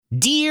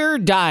Dear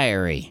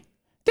Diary,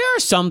 there are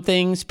some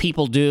things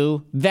people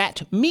do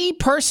that, me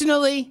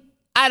personally,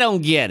 I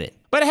don't get it.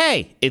 But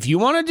hey, if you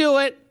want to do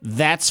it,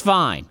 that's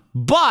fine.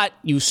 But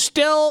you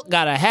still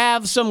gotta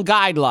have some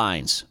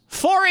guidelines.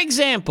 For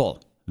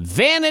example,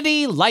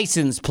 vanity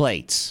license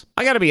plates.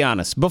 I gotta be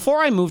honest, before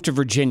I moved to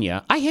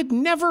Virginia, I had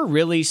never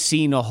really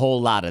seen a whole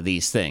lot of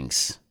these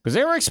things. Because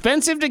they were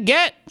expensive to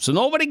get, so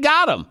nobody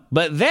got them.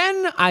 But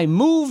then I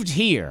moved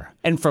here,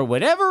 and for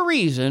whatever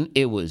reason,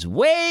 it was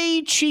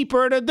way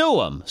cheaper to do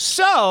them.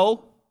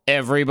 So,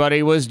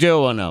 everybody was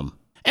doing them.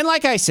 And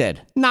like I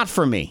said, not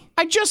for me.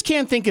 I just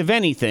can't think of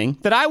anything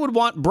that I would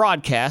want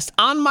broadcast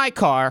on my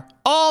car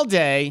all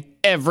day,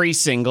 every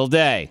single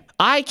day.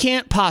 I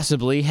can't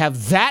possibly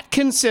have that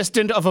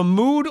consistent of a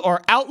mood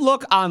or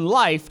outlook on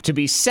life to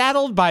be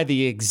saddled by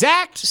the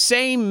exact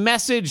same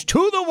message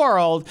to the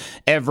world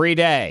every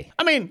day.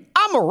 I mean,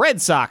 I'm a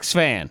Red Sox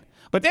fan,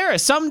 but there are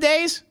some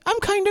days I'm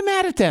kind of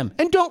mad at them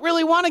and don't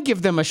really want to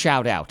give them a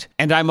shout out.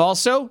 And I'm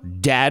also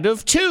dad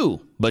of 2.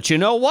 But you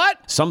know what?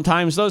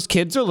 Sometimes those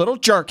kids are little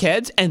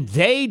jerkheads and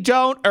they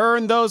don't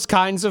earn those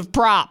kinds of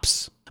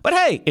props. But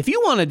hey, if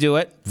you want to do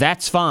it,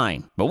 that's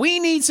fine. But we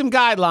need some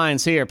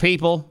guidelines here,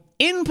 people.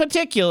 In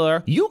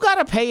particular, you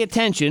gotta pay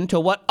attention to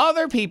what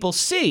other people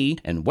see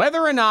and whether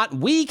or not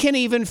we can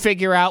even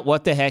figure out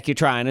what the heck you're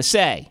trying to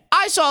say.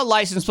 I saw a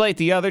license plate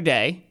the other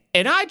day,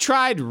 and I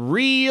tried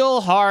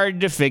real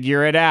hard to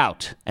figure it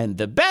out. And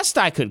the best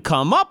I could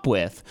come up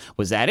with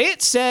was that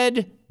it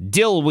said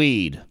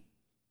dillweed.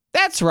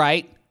 That's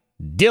right,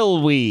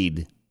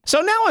 dillweed.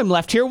 So now I'm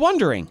left here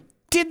wondering,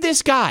 did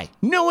this guy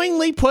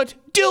knowingly put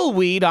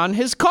dillweed on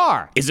his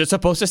car? Is it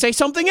supposed to say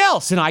something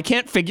else and I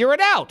can't figure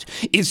it out?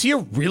 Is he a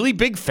really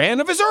big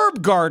fan of his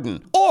herb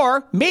garden?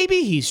 Or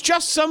maybe he's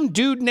just some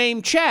dude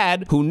named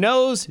Chad who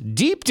knows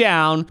deep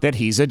down that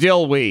he's a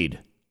dillweed.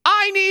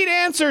 I need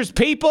answers,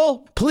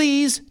 people.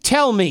 Please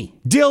tell me.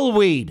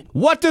 Dillweed.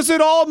 What does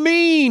it all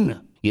mean?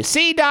 You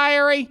see,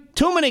 Diary?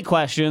 Too many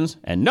questions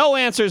and no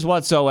answers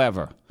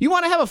whatsoever. You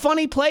want to have a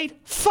funny plate?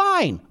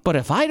 Fine. But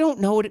if I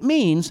don't know what it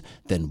means,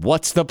 then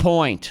what's the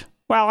point?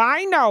 Well,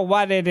 I know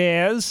what it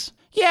is.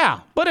 Yeah,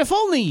 but if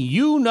only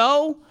you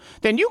know,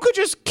 then you could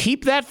just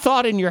keep that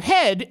thought in your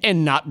head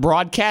and not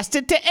broadcast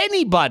it to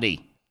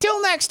anybody.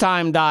 Till next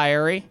time,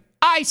 Diary,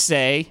 I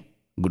say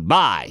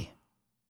goodbye.